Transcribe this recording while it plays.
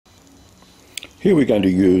Here we're going to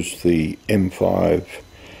use the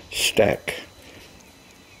M5Stack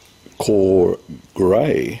Core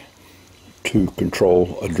Grey to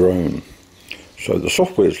control a drone. So the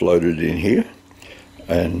software is loaded in here,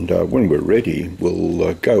 and when we're ready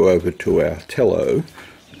we'll go over to our Tello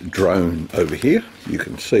drone over here. You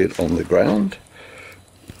can see it on the ground,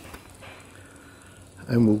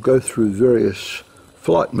 and we'll go through various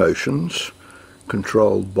flight motions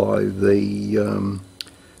controlled by the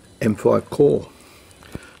M5 Core.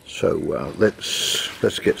 So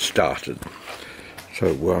let's get started. So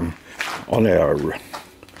on our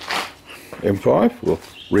M5, we'll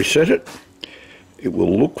reset it. It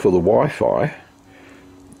will look for the Wi-Fi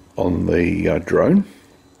on the drone.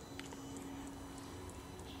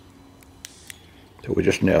 So we're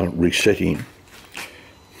just now resetting.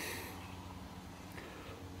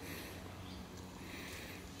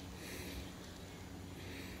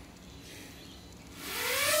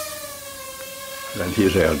 And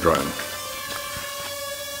here's our drone.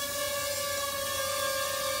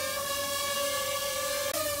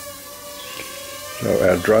 So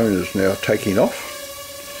our drone is now taking off.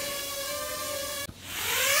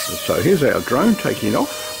 So here's our drone taking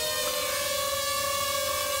off.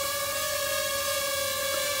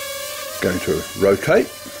 Going to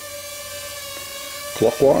rotate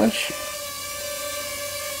clockwise.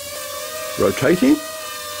 Rotating.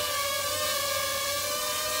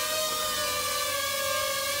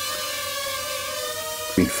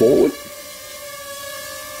 Forward,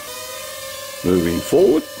 moving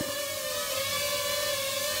forward,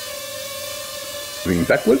 moving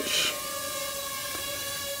backwards,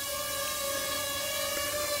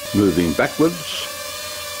 moving backwards,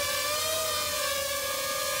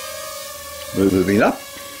 moving up,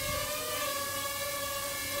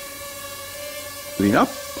 moving up,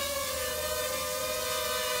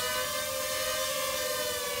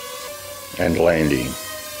 and landing.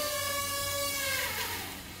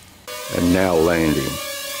 And now landing.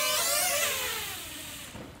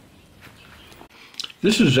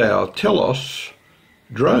 This is our Tello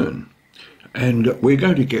drone, and we're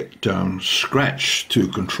going to get Scratch to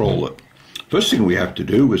control it. First thing we have to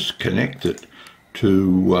do is connect it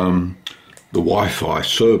to the Wi-Fi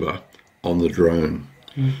server on the drone.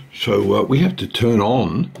 So we have to turn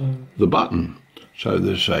on the button. So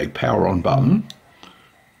there's a power on button,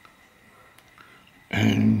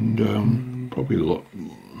 and probably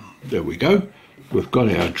there we go. We've got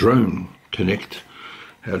our drone connect.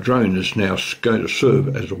 Our drone is now going to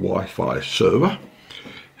serve as a Wi-Fi server,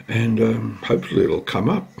 and hopefully it'll come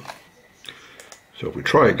up. So if we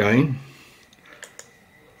try again.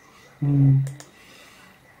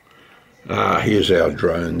 Here's our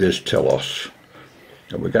drone. There's Tello.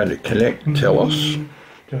 And we're going to connect Tello.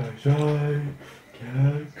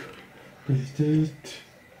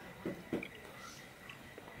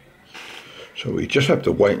 So we just have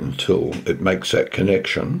to wait until it makes that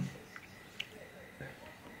connection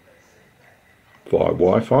via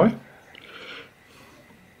Wi-Fi.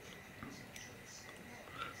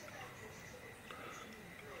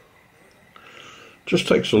 Just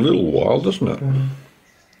takes a little while, doesn't it?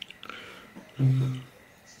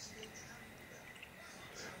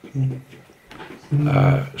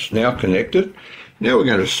 It's now connected. Now we're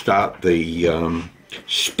going to start the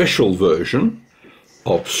special version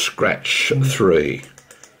of Scratch 3.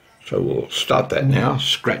 So we'll start that now.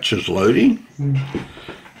 Scratch is loading,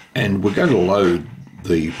 and we're going to load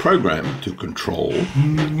the program to control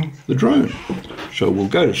the drone. So we'll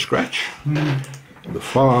go to Scratch, the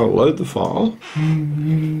file, load the file,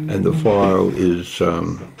 and the file is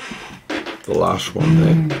the last one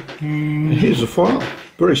there. And here's the file.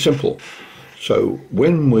 Very simple. So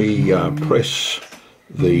when we press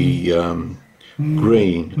the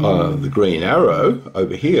green arrow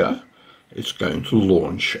over here, it's going to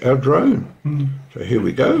launch our drone. So here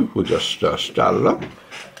we go. We'll just start it up.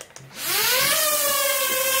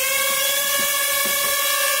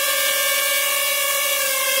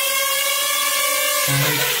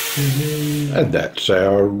 And that's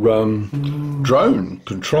our drone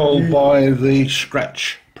controlled by the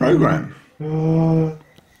Scratch program.